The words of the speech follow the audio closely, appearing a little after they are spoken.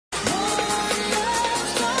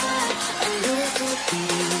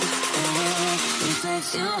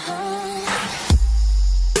Good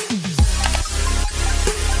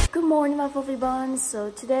morning, my fluffy buns. So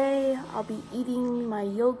today I'll be eating my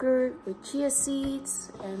yogurt with chia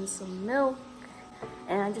seeds and some milk.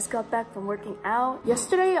 And I just got back from working out.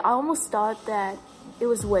 Yesterday I almost thought that it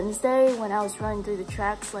was Wednesday when I was running through the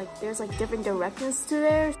tracks. Like there's like different directions to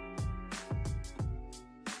there.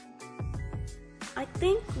 I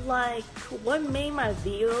think like what made my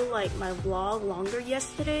video, like my vlog, longer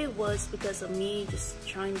yesterday was because of me just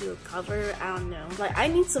trying to recover. I don't know, like I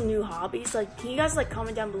need some new hobbies. Like can you guys like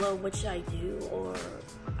comment down below what should I do, or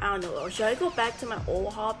I don't know, or should I go back to my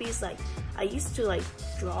old hobbies? Like I used to like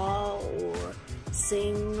draw or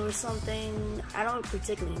sing or something. I don't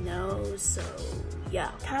particularly know. So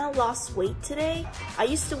yeah, kind of lost weight today. I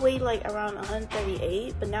used to weigh like around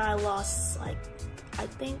 138, but now I lost like I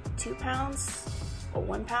think 2 pounds or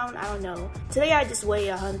 1 pound, I don't know. Today I just weigh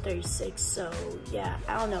 136, so yeah,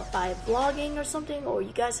 I don't know. By vlogging or something, or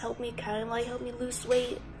you guys help me, kind of like help me lose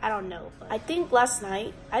weight, I don't know. But I think last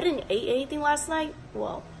night, I didn't eat anything last night,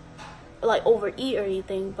 well, like overeat or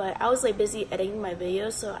anything, but I was like busy editing my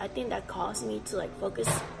videos, so I think that caused me to like focus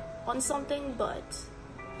on something. But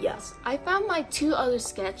yes, I found my 2 other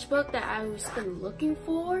sketchbook that I was been looking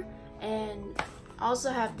for, and I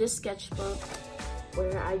also have this sketchbook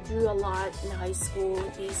where I drew a lot in high school,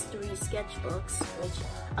 these 3 sketchbooks, which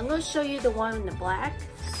I'm going to show you the one in the black.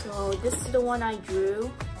 So this is the one I drew,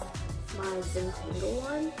 my Zentangle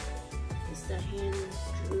one. It's the hand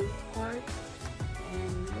drew part.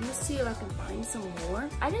 And let me see if I can find some more.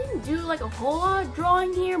 I didn't do like a whole lot of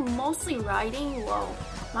drawing here, mostly writing. Well,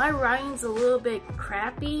 my writing's a little bit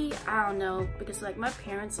crappy, I don't know, because like my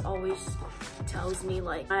parents always tells me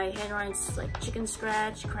like my handwriting's like chicken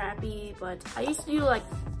scratch, crappy, but I used to do like,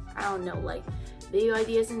 I don't know, like video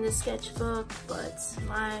ideas in this sketchbook, but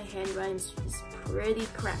my handwriting is pretty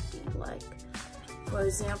crappy. Like for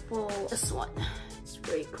example, this one.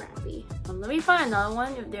 Very crappy. Let me find another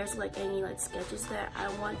one if there's like any like sketches that I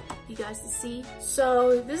want you guys to see.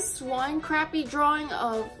 So this is one crappy drawing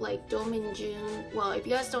of like Do Min Jun. Well, if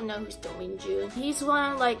you guys don't know who's Do Min Jun, he's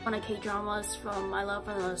one of K-dramas from My Love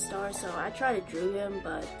for Another Star. So I tried to draw him,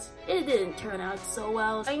 but it didn't turn out so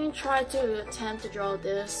well. I even tried to attempt to draw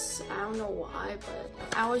this. I don't know why,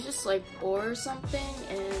 but I was just like bored or something.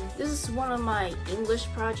 And this is one of my English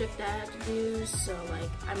project that I have to do. So like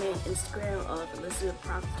I made an Instagram of Elizabeth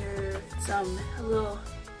Proctor, some little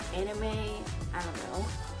anime, I don't know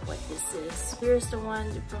what this is. Here's the one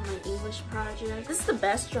from my English project. This is the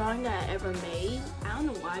best drawing that I ever made. I don't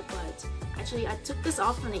know why, but actually I took this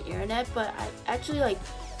off from the internet, but I actually like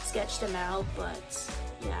sketched them out. But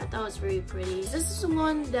yeah, I thought it was really pretty. This is the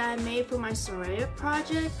one that I made for my Soraya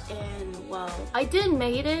project, and well, I did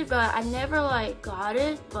made it, but I never like got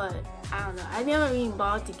it. But I don't know, I never even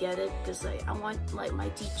bothered to get it because like I want like my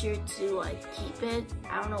teacher to like keep it.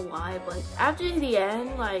 I don't know why, but after the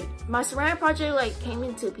end, like my Soraya project like came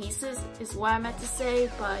into pieces is what I meant to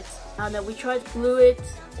say. But I don't know, we tried to glue it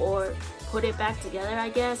or put it back together, I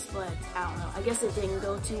guess, but I don't know, I guess it didn't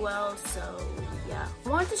go too well. So yeah, I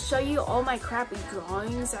wanted to show you all my crappy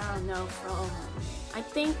drawings, I don't know, from I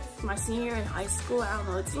think my senior year in high school. I don't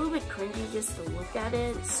know, it's a little bit cringy just to look at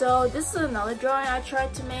it. So this is another drawing I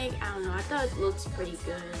tried to make. I don't know, I thought it looks pretty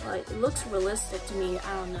good. Like it looks realistic to me,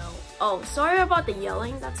 I don't know. Oh, sorry about the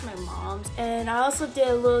yelling, that's my mom's. And I also did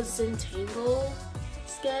a little Zentangle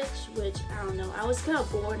sketch, which I don't know, I was kind of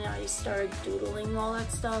bored and I just started doodling all that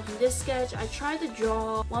stuff. In this sketch, I tried to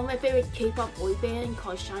draw one of my favorite K-pop boy band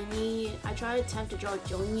called SHINee. I tried to attempt to draw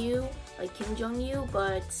Jonghyun, like Kim Jong-yu,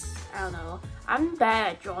 but I don't know, I'm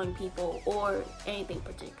bad at drawing people or anything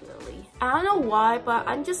particularly. I don't know why, but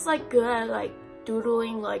I'm just like good at like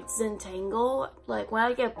doodling like Zentangle. Like when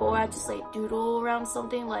I get bored, I just like doodle around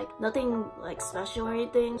something, like nothing like special or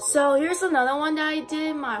anything. So here's another one that I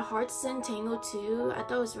did, my heart Zentangle too. I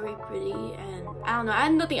thought it was very pretty, and I don't know, I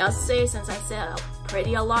had nothing else to say since I said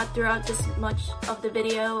pretty a lot throughout this much of the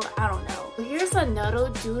video. I don't know. But here's another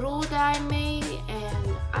doodle that I made,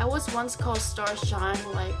 and I was once called Starshine,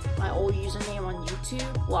 like my old username on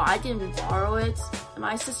YouTube. Well, I didn't borrow it.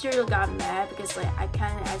 My sister got mad because like I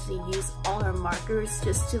kind of actually used all her markers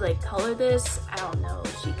just to like color this. I don't know,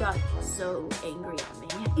 she got so angry at me.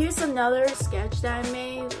 Here's another sketch that I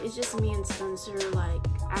made. It's just me and Spencer. Like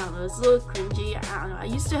I don't know, it's a little cringy. I don't know, I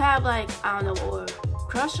used to have like, I don't know, or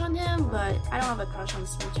crush on him, but I don't have a crush on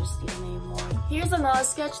Spencer Steele anymore. Here's another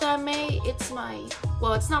sketch that I made. It's my,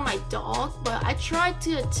 well, it's not my dog, but I tried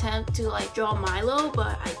to attempt to like draw Milo,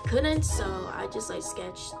 but I couldn't, so I just like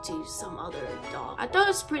sketched to some other dog. I thought it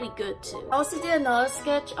was pretty good too. I also did another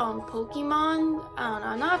sketch on Pokemon.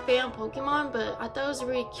 I'm not a fan of Pokemon, but I thought it was a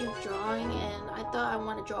really cute drawing and I thought I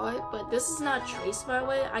want to draw it, but this is not traced by the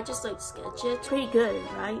way. I just like sketch it. It's pretty good,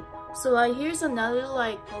 right? So like here's another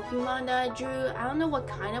like Pokemon that I drew. I don't know what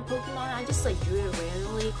kind of Pokemon, I just like drew it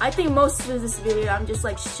randomly. I think most of this video I'm just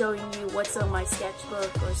like showing you what's on my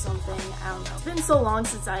sketchbook or something. I don't know. It's been so long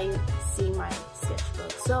since I seen my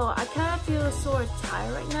sketchbook. So I kind of feel sort of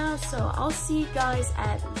tired right now, so I'll see you guys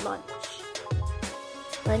at lunch.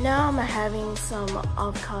 Right now I'm having some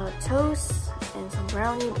avocado toast and some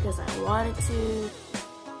brownie because I wanted to.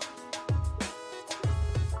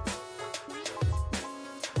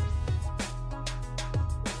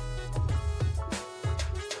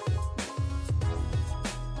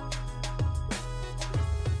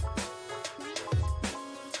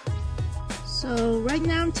 So right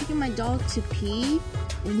now I'm taking my dog to pee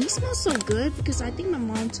and he smells so good because I think my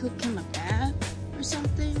mom took him a bath or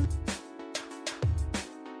something.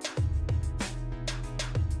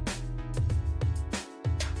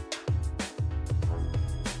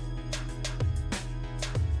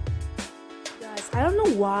 Guys, I don't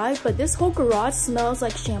know why, but this whole garage smells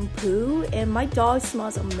like shampoo and my dog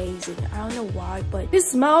smells amazing. I don't know why, but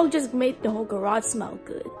this smell just made the whole garage smell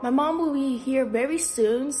good. My mom will be here very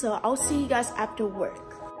soon, so I'll see you guys after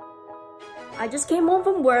work. I just came home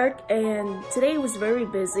from work and today was very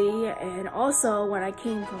busy, and also when I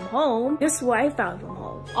came from home, this is what I found from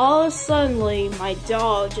home. All of a sudden, my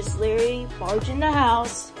dog just literally barged in the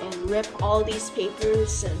house and ripped all these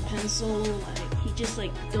papers and pencils. He just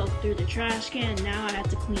dug through the trash can and now I have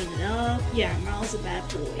to clean it up. Yeah, Miles a bad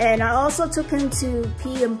boy. And I also took him to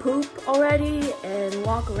pee and poop already and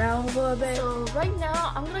walk around a little bit. So right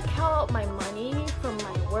now I'm gonna count out my money from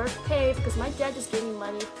my work pay because my dad just gave me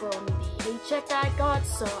money from the paycheck that I got,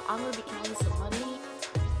 so I'm gonna be counting some money.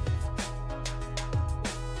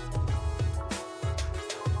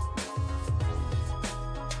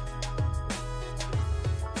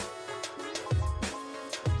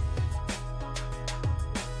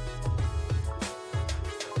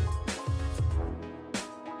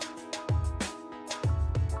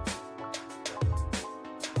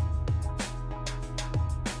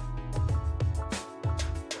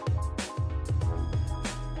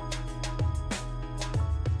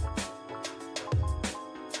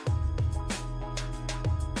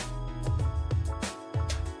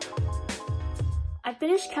 I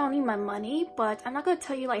finished counting my money, but I'm not gonna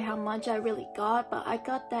tell you how much I really got, but I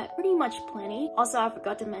got that pretty much plenty. Also, I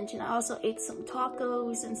forgot to mention, I also ate some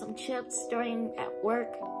tacos and some chips at work,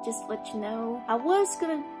 just to let you know. I was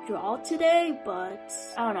gonna draw today, but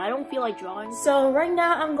I don't know, I don't feel like drawing. So right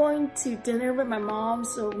now I'm going to dinner with my mom.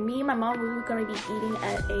 So me and my mom, we're gonna be eating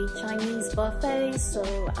at a Chinese buffet, so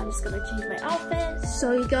I'm just gonna change my outfit.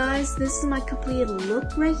 So you guys, this is my completed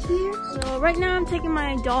look right here. So right now I'm taking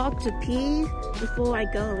my dog to pee before I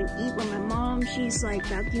go and eat with my mom. She's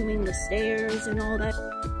vacuuming the stairs and all that.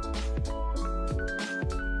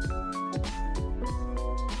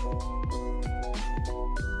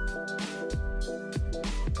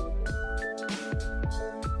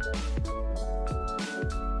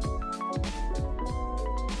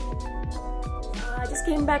 I just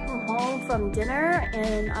came back from home from dinner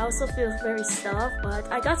and I also feel very stuffed, but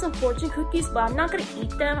I got some fortune cookies, but I'm not gonna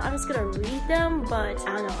eat them. I'm just gonna read them, but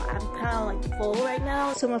I don't know, I'm kind of full right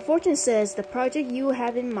now. So my fortune says the project you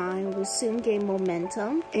have in mind will soon gain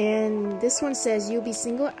momentum, and this one says you'll be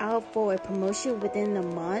singled out for a promotion within a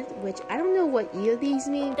month, which I don't know what either of these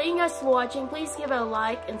mean. Thank you guys for watching. Please give it a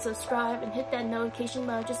like and subscribe and hit that notification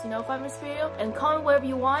bell just to notify this video, and comment whatever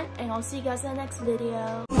you want, and I'll see you guys in the next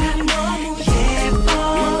video.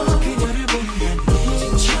 그녀를 보면 난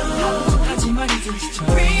미쳐 하지만 이젠 지쳐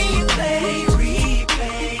replay